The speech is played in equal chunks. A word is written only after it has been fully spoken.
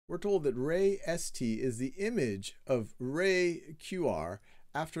we're told that ray ST is the image of ray QR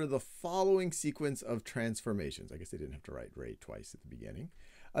after the following sequence of transformations. I guess they didn't have to write ray twice at the beginning.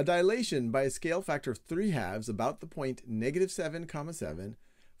 A dilation by a scale factor of 3/2 about the point -7, 7,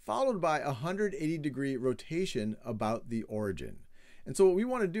 followed by a 180-degree rotation about the origin. And so what we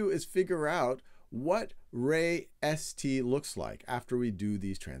want to do is figure out what ray ST looks like after we do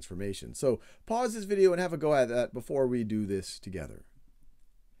these transformations. So pause this video and have a go at that before we do this together.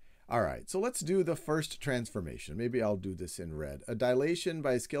 All right, so let's do the first transformation. Maybe I'll do this in red. A dilation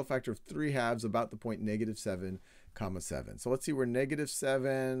by a scale factor of 3/2 about the point -7, 7. So let's see where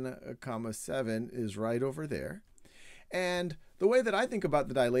 -7, 7 is right over there. And the way that I think about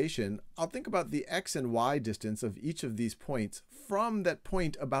the dilation, I'll think about the x and y distance of each of these points from that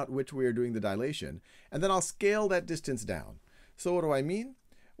point about which we are doing the dilation, and then I'll scale that distance down. So what do I mean?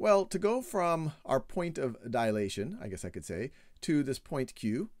 Well, to go from our point of dilation, I guess I could say, to this point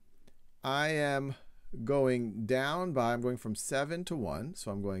Q, I am going down by, I'm going from 7 to 1, so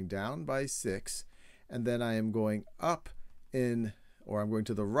I'm going down by 6, and then I am going up in, or I'm going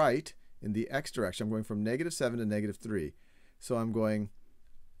to the right in the x direction. I'm going from -7 to -3, so I'm going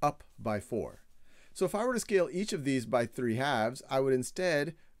up by 4. So if I were to scale each of these by 3/2, I would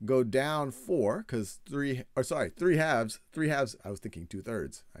instead go down 4, because 3/2, I was thinking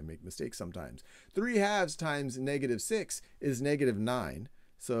 2/3. I make mistakes sometimes. 3/2 times -6 is -9.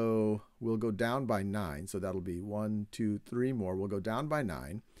 So we'll go down by 9. So that'll be 1, 2, 3 more. We'll go down by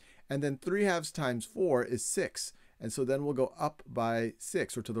 9. And then 3/2 times 4 is 6. And so then we'll go up by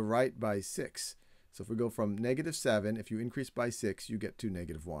 6, or to the right by 6. So if we go from -7, if you increase by 6, you get to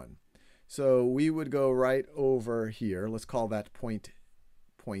 -1. So we would go right over here. Let's call that point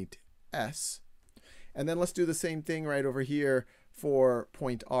S. And then let's do the same thing right over here for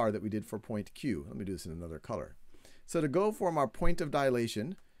point R that we did for point Q. Let me do this in another color. So to go from our point of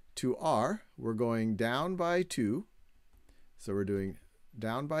dilation to R, we're going down by 2. So we're doing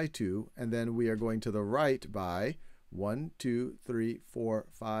down by 2, and then we are going to the right by 1, 2, 3, 4,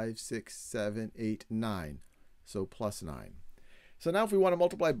 5, 6, 7, 8, 9. So plus 9. So now if we want to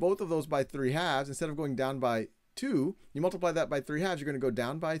multiply both of those by 3/2, instead of going down by 2, you multiply that by 3/2, you're going to go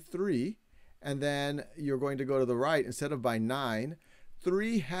down by 3, and then you're going to go to the right instead of by 9.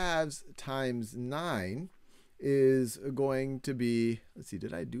 3/2 times 9 is going to be, let's see,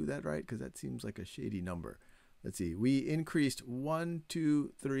 did I do that right? Because that seems like a shady number. Let's see, we increased 1,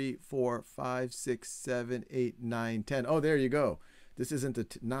 2, 3, 4, 5, 6, 7, 8, 9, 10. Oh, there you go. This isn't a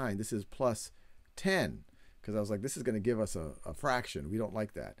 9, this is plus 10. Because I was like, this is going to give us a fraction. We don't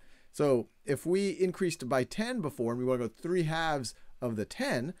like that. So if we increased by 10 before, and we want to go 3/2 of the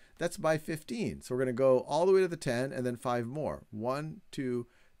 10, that's by 15. So we're going to go all the way to the 10, and then 5 more. 1, 2,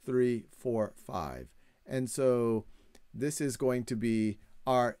 3, 4, 5. And so this is going to be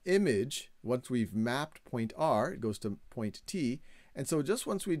our image. Once we've mapped point R, it goes to point T. And so just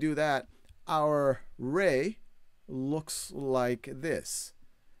once we do that, our ray looks like this.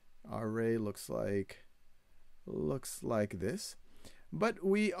 Our ray looks like this. But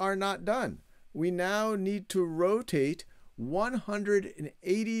we are not done. We now need to rotate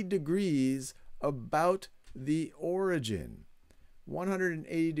 180 degrees about the origin.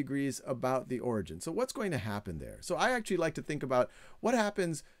 180 degrees about the origin. So what's going to happen there? So I actually like to think about what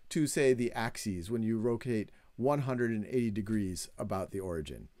happens to, say, the axes when you rotate 180 degrees about the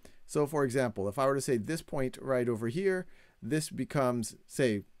origin. So for example, if I were to say this point right over here, this becomes,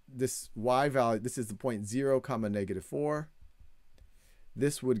 say, this y value, this is the point 0, -4.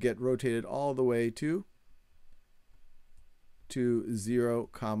 This would get rotated all the way to 0,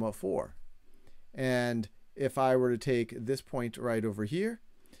 4. And if I were to take this point right over here,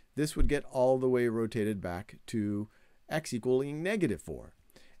 this would get all the way rotated back to x equaling -4.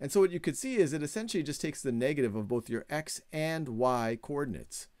 And so what you could see is it essentially just takes the negative of both your x and y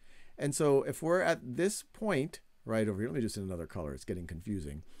coordinates. And so if we're at this point right over here, let me just in another color, it's getting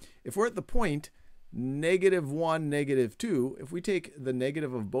confusing. If we're at the point -1, -2, if we take the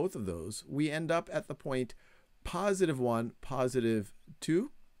negative of both of those, we end up at the point +1,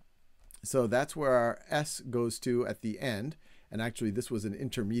 +2. So that's where our S goes to at the end. And actually this was an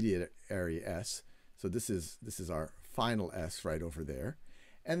intermediary S. So this is our final S right over there.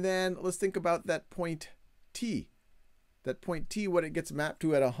 And then let's think about that point T. That point T, what it gets mapped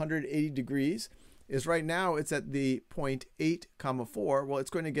to at 180 degrees is right now it's at the point 8, 4. Well,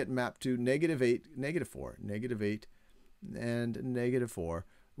 it's going to get mapped to -8, -4, -8 and -4,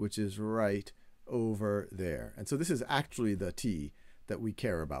 which is right over there. And so this is actually the T that we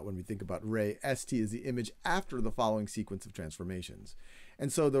care about when we think about ray. ST is the image after the following sequence of transformations.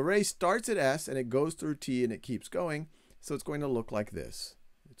 And so the ray starts at S and it goes through T and it keeps going. So it's going to look like this.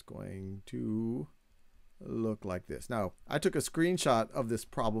 It's going to look like this. Now, I took a screenshot of this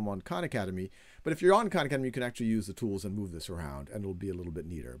problem on Khan Academy, but if you're on Khan Academy, you can actually use the tools and move this around, and it'll be a little bit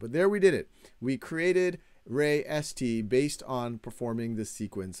neater. But there we did it. We created ray ST based on performing this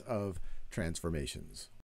sequence of transformations.